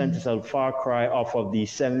 20% is a far cry off of the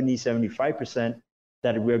 75%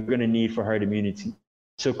 that we're going to need for herd immunity.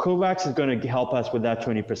 So COVAX is going to help us with that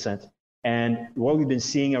 20%. And what we've been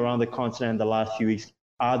seeing around the continent in the last few weeks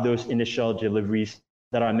are those initial deliveries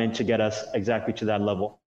that are meant to get us exactly to that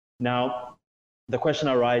level. Now, the question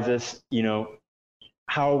arises,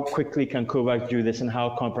 how quickly can COVAX do this and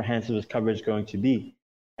how comprehensive is coverage going to be?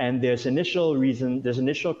 And there's initial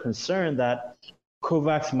concern that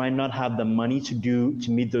COVAX might not have the money to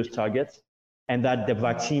meet those targets, and that the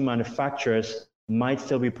vaccine manufacturers might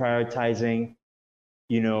still be prioritizing,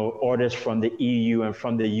 orders from the EU and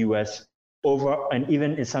from the US over, and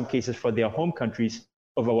even in some cases for their home countries,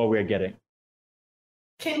 over what we're getting.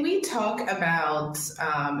 Can we talk about,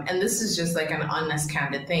 and this is just like an honest,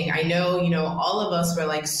 candid thing. I know, all of us were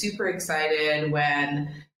like super excited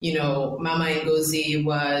when, Mama Ngozi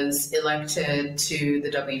was elected to the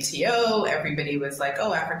WTO. Everybody was like,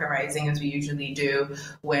 oh, Africa Rising, as we usually do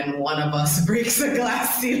when one of us breaks a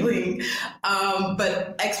glass ceiling.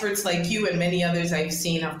 But experts like you and many others I've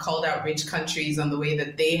seen have called out rich countries on the way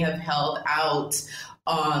that they have held out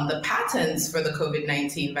on the patents for the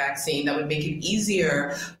COVID-19 vaccine that would make it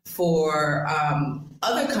easier for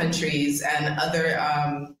other countries and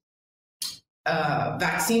other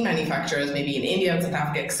vaccine manufacturers, maybe in India, South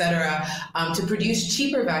Africa, et cetera, to produce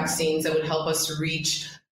cheaper vaccines that would help us reach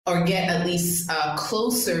or get at least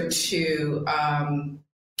closer to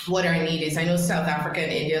what our need is. I know South Africa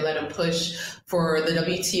and India led a push for the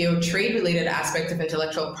WTO trade-related aspect of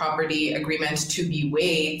intellectual property agreements to be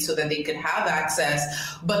waived so that they could have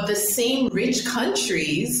access. But the same rich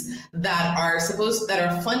countries that are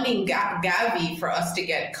funding Gavi for us to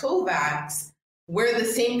get COVAX were the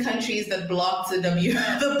same countries that blocked the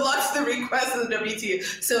request of the WTO.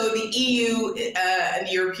 So the EU and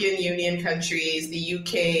European Union countries, the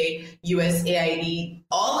UK, USAID,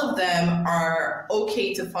 all of them are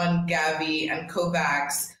okay to fund Gavi and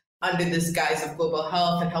COVAX under this guise of global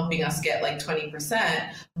health and helping us get like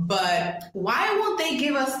 20%. But why won't they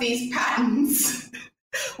give us these patents?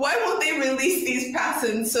 Why won't they release these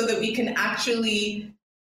patents so that we can actually,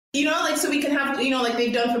 so we can have, like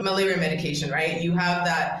they've done for malaria medication, right? You have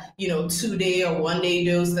that, 2-day or 1-day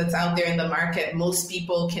dose that's out there in the market. Most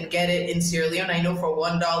people can get it in Sierra Leone. I know for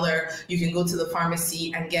 $1, you can go to the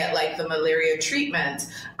pharmacy and get like the malaria treatment.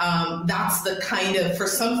 That's the kind of, for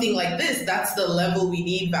something like this, that's the level we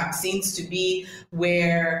need vaccines to be,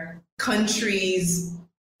 where countries,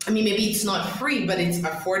 maybe it's not free, but it's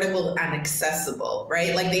affordable and accessible,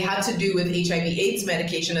 right? Like they had to do with HIV/AIDS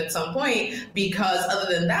medication at some point, because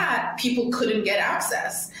other than that, people couldn't get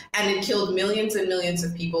access. And it killed millions and millions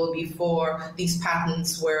of people before these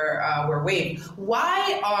patents were waived.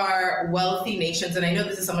 Why are wealthy nations, and I know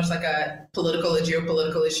this is so much like a political, a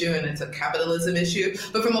geopolitical issue, and it's a capitalism issue,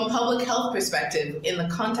 but from a public health perspective, in the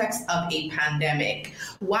context of a pandemic,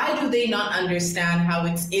 why do they not understand how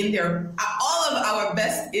it's in all of our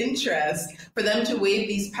best interest for them to waive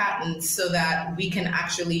these patents so that we can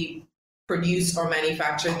actually produce or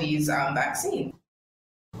manufacture these vaccines?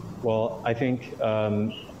 Well, I think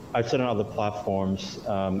I've said on other platforms,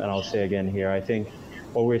 and I'll say again here, I think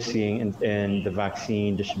what we're seeing in the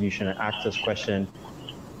vaccine distribution and access question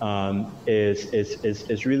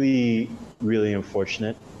is really, really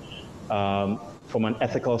unfortunate. From an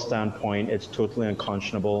ethical standpoint, it's totally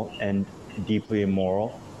unconscionable and deeply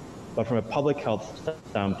immoral. But from a public health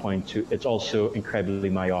standpoint, too, it's also incredibly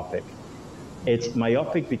myopic. It's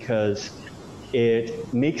myopic because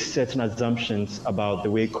it makes certain assumptions about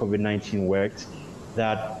the way COVID-19 works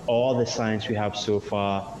that all the science we have so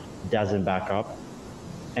far doesn't back up.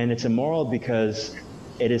 And it's immoral because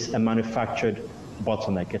it is a manufactured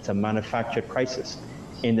bottleneck. It's a manufactured crisis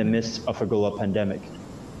in the midst of a global pandemic.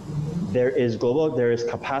 There is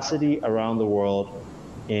capacity around the world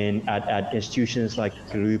at institutions like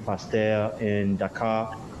Louis Pasteur in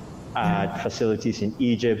Dakar, at facilities in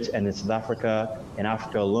Egypt and in South Africa, in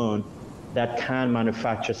Africa alone, that can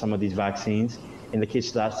manufacture some of these vaccines. In the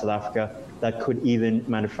case of South Africa, that could even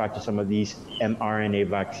manufacture some of these mRNA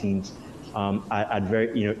vaccines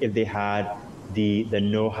if they had the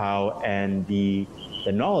know-how and the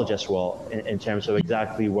knowledge as well in terms of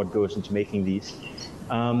exactly what goes into making these.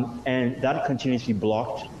 And that continues to be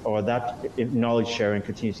blocked, or that knowledge sharing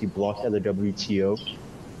continues to be blocked at the WTO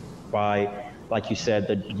by, like you said,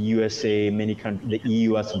 the USA, many countries, the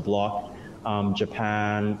EU has blocked,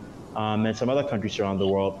 Japan, and some other countries around the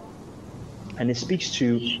world. And it speaks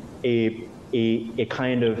to a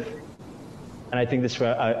kind of, and I think this is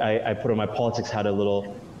where I put on my politics hat a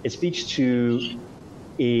little, it speaks to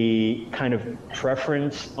a kind of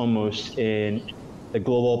preference almost in the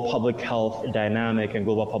global public health dynamic and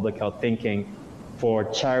global public health thinking for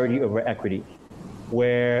charity over equity,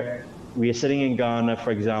 where we are sitting in Ghana,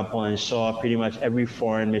 for example, and saw pretty much every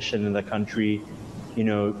foreign mission in the country,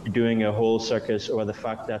 doing a whole circus over the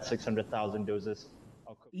fact that 600,000 doses.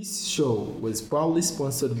 This show was proudly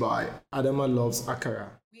sponsored by Adama Loves Akara.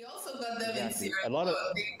 We also got them in Sierra A lot of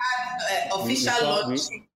They had official launch.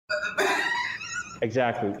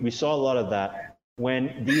 Exactly. We saw a lot of that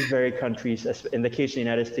when these very countries, in the case of the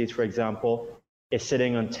United States, for example, is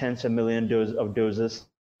sitting on tens of millions of doses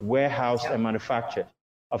warehoused and manufactured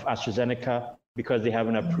of AstraZeneca because they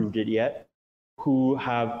haven't approved it yet, who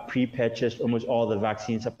have pre-purchased almost all the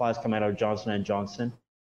vaccine supplies coming out of Johnson & Johnson.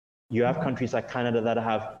 You have countries like Canada that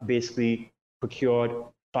have basically procured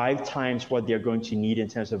 5 times what they're going to need in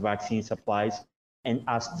terms of vaccine supplies and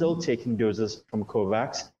are still taking doses from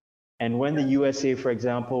COVAX. And when the USA, for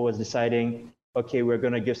example, was deciding, okay, we're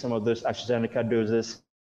going to give some of those AstraZeneca doses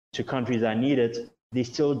to countries that need it, they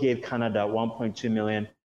still gave Canada 1.2 million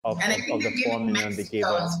of the 4 million they gave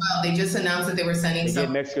us. Well. They just announced that they were sending They gave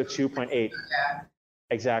Mexico 2.8. Yeah.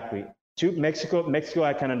 Exactly. Mexico,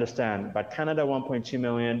 I can understand, but Canada 1.2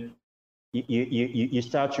 million. You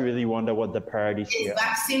start to really wonder what the priorities here.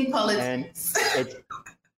 Vaccine politics. And it's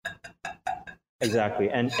exactly.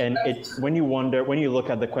 And when you look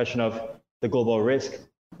at the question of the global risk,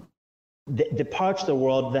 the parts of the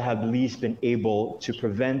world that have least been able to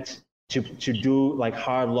prevent, to do like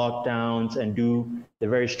hard lockdowns and do the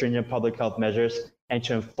very stringent public health measures and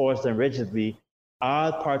to enforce them rigidly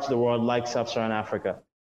are parts of the world like Sub-Saharan Africa,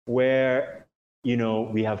 where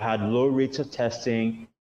we have had low rates of testing,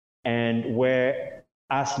 and where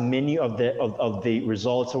as many of the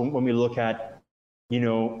results, when we look at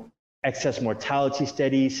excess mortality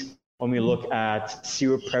studies, when we look at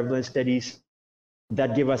seroprevalence studies,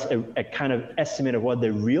 that give us a kind of estimate of what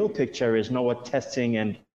the real picture is, not what testing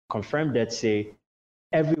and confirmed deaths say.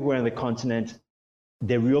 Everywhere in the continent,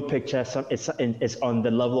 the real picture is on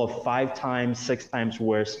the level of 5 times, 6 times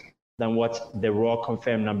worse than what the raw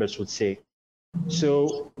confirmed numbers would say.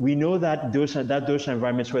 So we know that those are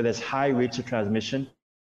environments where there's high rates of transmission,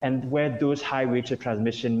 and where those high rates of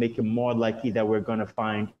transmission make it more likely that we're going to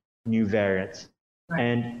find new variants. Right.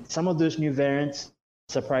 And some of those new variants,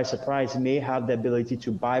 surprise, surprise, may have the ability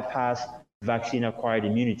to bypass vaccine-acquired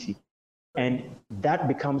immunity. And that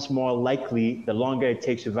becomes more likely the longer it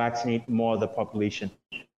takes to vaccinate more of the population.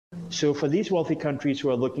 So for these wealthy countries who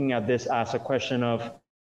are looking at this as a question of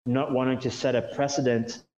not wanting to set a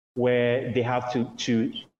precedent where they have to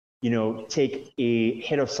take a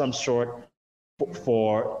hit of some sort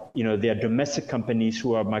for their domestic companies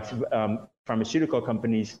who are pharmaceutical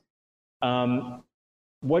companies,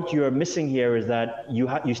 what you're missing here is that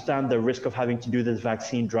you stand the risk of having to do this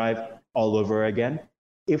vaccine drive all over again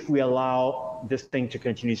if we allow this thing to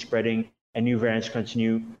continue spreading and new variants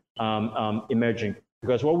continue emerging.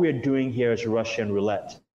 Because what we're doing here is Russian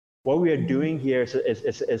roulette. What we are doing here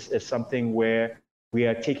is something where we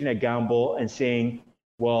are taking a gamble and saying,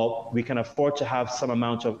 well, we can afford to have some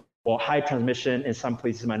amount of, high transmission in some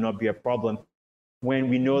places might not be a problem, when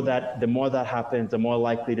we know that the more that happens, the more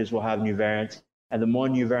likely it is we'll have new variants. And the more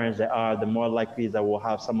new variants there are, the more likely that we'll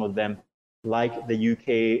have some of them like the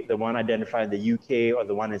UK, the one identified in the UK, or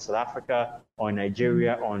the one in South Africa, or in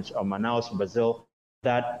Nigeria, or Manaus, Brazil,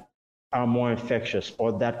 that are more infectious,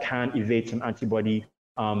 or that can evade some antibody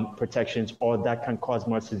protections, or that can cause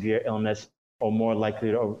more severe illness, or more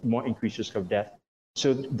likely or more increased risk of death.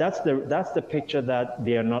 So that's the picture that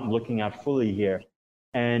they are not looking at fully here.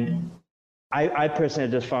 And I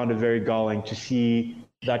personally just found it very galling to see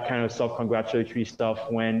that kind of self-congratulatory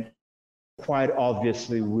stuff when quite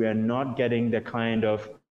obviously we are not getting the kind of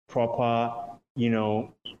proper,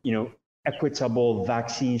 equitable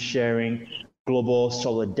vaccine sharing, global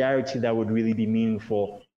solidarity that would really be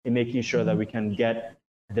meaningful in making sure that we can get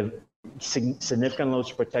the significant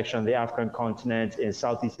levels of protection on the African continent, in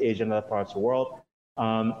Southeast Asia and other parts of the world,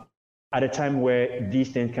 at a time where these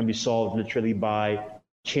things can be solved literally by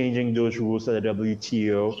changing those rules of the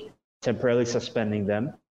WTO, temporarily suspending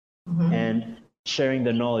them, and sharing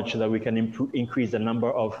the knowledge so that we can increase the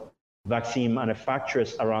number of vaccine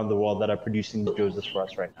manufacturers around the world that are producing doses for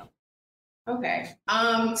us right now. Okay.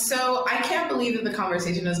 So I can't believe that the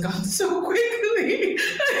conversation has gone so quickly.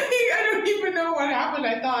 I don't even know what happened.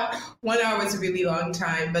 I thought 1 hour was a really long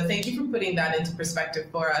time, but thank you for putting that into perspective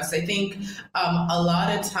for us. I think a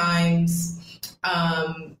lot of times,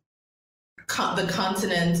 the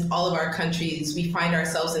continent, all of our countries, we find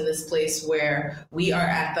ourselves in this place where we are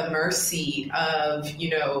at the mercy of,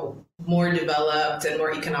 more developed and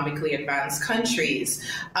more economically advanced countries.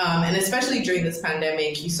 And especially during this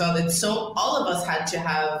pandemic, you saw that all of us had to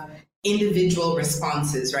have individual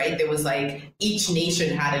responses, right? There was like each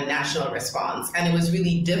nation had a national response. And it was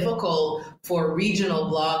really difficult for regional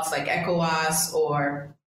blocs like ECOWAS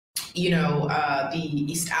or the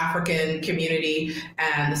East African community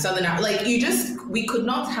and the Southern, we could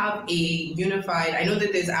not have a unified, I know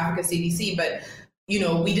that there's Africa CDC, but,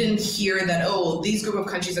 we didn't hear that, these group of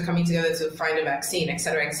countries are coming together to find a vaccine, et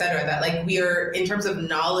cetera, that we are, in terms of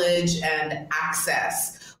knowledge and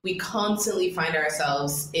access, we constantly find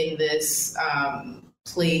ourselves in this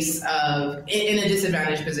place of, in a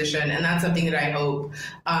disadvantaged position. And that's something that I hope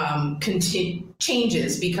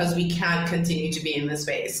changes, because we can't continue to be in this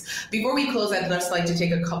space. Before we close, I'd just like to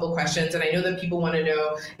take a couple questions. And I know that people want to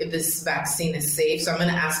know if this vaccine is safe. So I'm going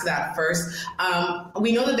to ask that first.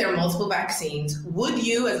 We know that there are multiple vaccines. Would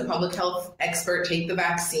you, as a public health expert, take the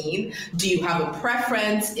vaccine? Do you have a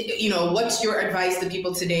preference? What's your advice to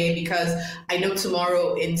people today? Because I know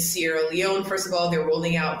tomorrow in Sierra Leone, first of all, they're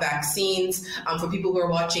rolling out vaccines for people who are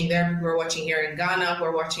watching there, people who are watching here in Ghana, who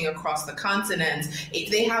are watching across the continent. If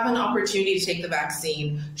they have an opportunity to take the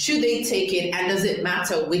vaccine, should they take it, and does it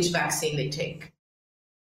matter which vaccine they take?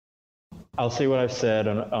 I'll say what I've said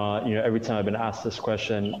every time I've been asked this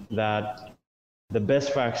question, that the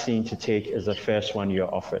best vaccine to take is the first one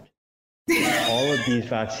you're offered. All of these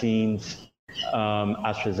vaccines,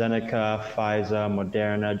 AstraZeneca, Pfizer,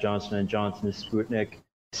 Moderna, Johnson & Johnson, Sputnik,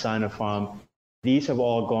 Sinopharm, these have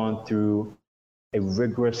all gone through a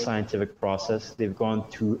rigorous scientific process. They've gone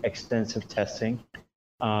through extensive testing.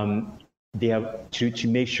 They have to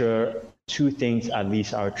make sure two things at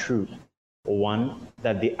least are true. One,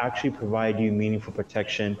 that they actually provide you meaningful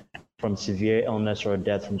protection from severe illness or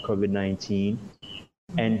death from COVID-19.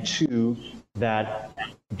 And two, that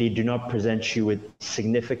they do not present you with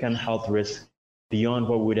significant health risks beyond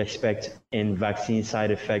what we would expect in vaccine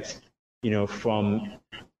side effects, from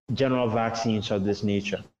general vaccines of this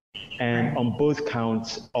nature. And on both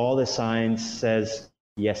counts, all the science says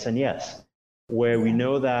yes and yes. Where we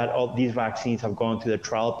know that all these vaccines have gone through the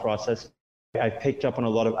trial process, I picked up on a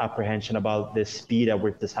lot of apprehension about the speed at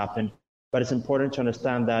which this happened. But it's important to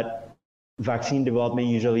understand that vaccine development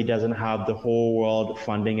usually doesn't have the whole world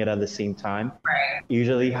funding it at the same time. Right. It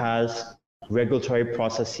usually has regulatory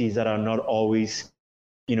processes that are not always,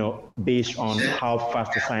 based on how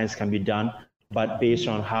fast the science can be done, but based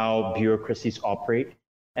on how bureaucracies operate.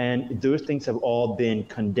 And those things have all been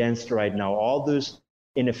condensed right now. All those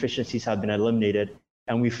inefficiencies have been eliminated.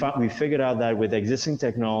 And we figured out that with existing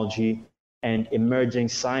technology and emerging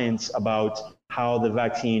science about how the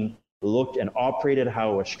vaccine looked and operated,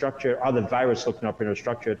 how it was structured, how the virus looked and operated and was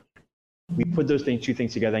structured, we put those two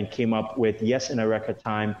things together and came up with, yes, in a record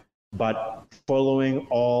time, but following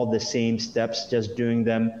all the same steps, just doing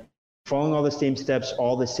them, following all the same steps,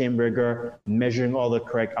 all the same rigor, measuring all the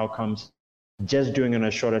correct outcomes, just doing it in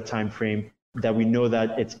a shorter time frame, that we know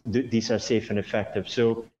that these are safe and effective.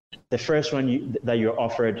 So the first one that you're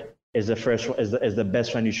offered is the first one, is the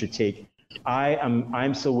best one you should take.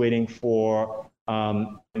 I'm still waiting for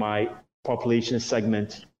my population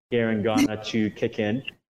segment here in Ghana to kick in,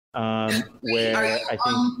 where I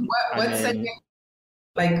think what segment?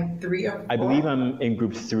 Like 3 or 4? I believe I'm in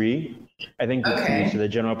group 3. I think group 3, so the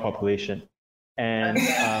general population. And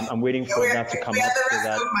I'm waiting for that to come up.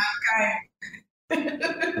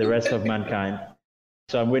 The rest of mankind.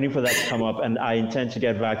 So I'm waiting for that to come up, and I intend to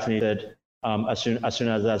get vaccinated as soon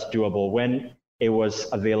as that's doable. When it was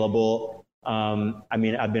available, I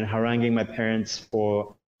mean, I've been haranguing my parents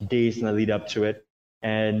for days in the lead up to it.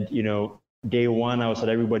 And, you know, day one, I was at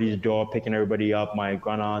everybody's door, picking everybody up, my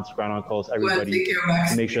grandaunts, granduncles, everybody,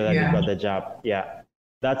 to make sure that they got the jab. Yeah,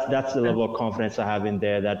 that's the level of confidence I have in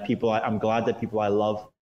there, that I'm glad that people I love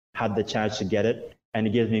had the chance to get it, and it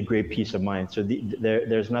gives me great peace of mind. So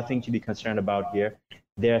there's nothing to be concerned about here.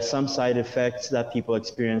 There are some side effects that people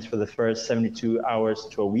experience for the first 72 hours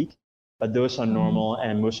to a week, but those are normal,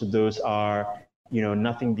 and most of those are, you know,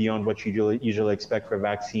 nothing beyond what you usually expect for a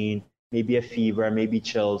vaccine. Maybe a fever, maybe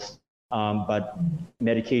chills. But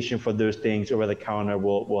medication for those things over the counter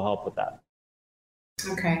will help with that.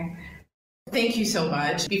 Okay. Thank you so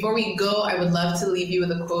much. Before we go, I would love to leave you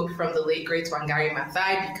with a quote from the late great Wangari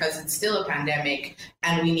Maathai, because it's still a pandemic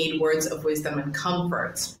and we need words of wisdom and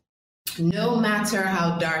comfort. No matter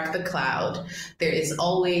how dark the cloud, there is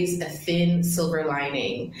always a thin silver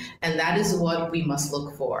lining, and that is what we must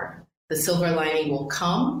look for. The silver lining will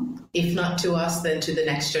come, if not to us, then to the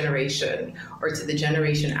next generation or to the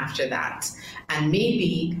generation after that. And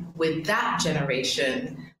maybe with that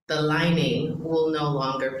generation, the lining will no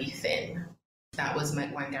longer be thin. That was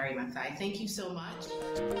Wangari Maathai. Thank you so much.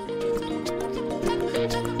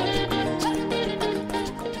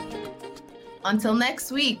 Until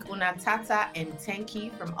next week, una tata and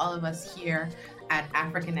tenki from all of us here at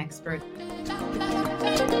African Expert.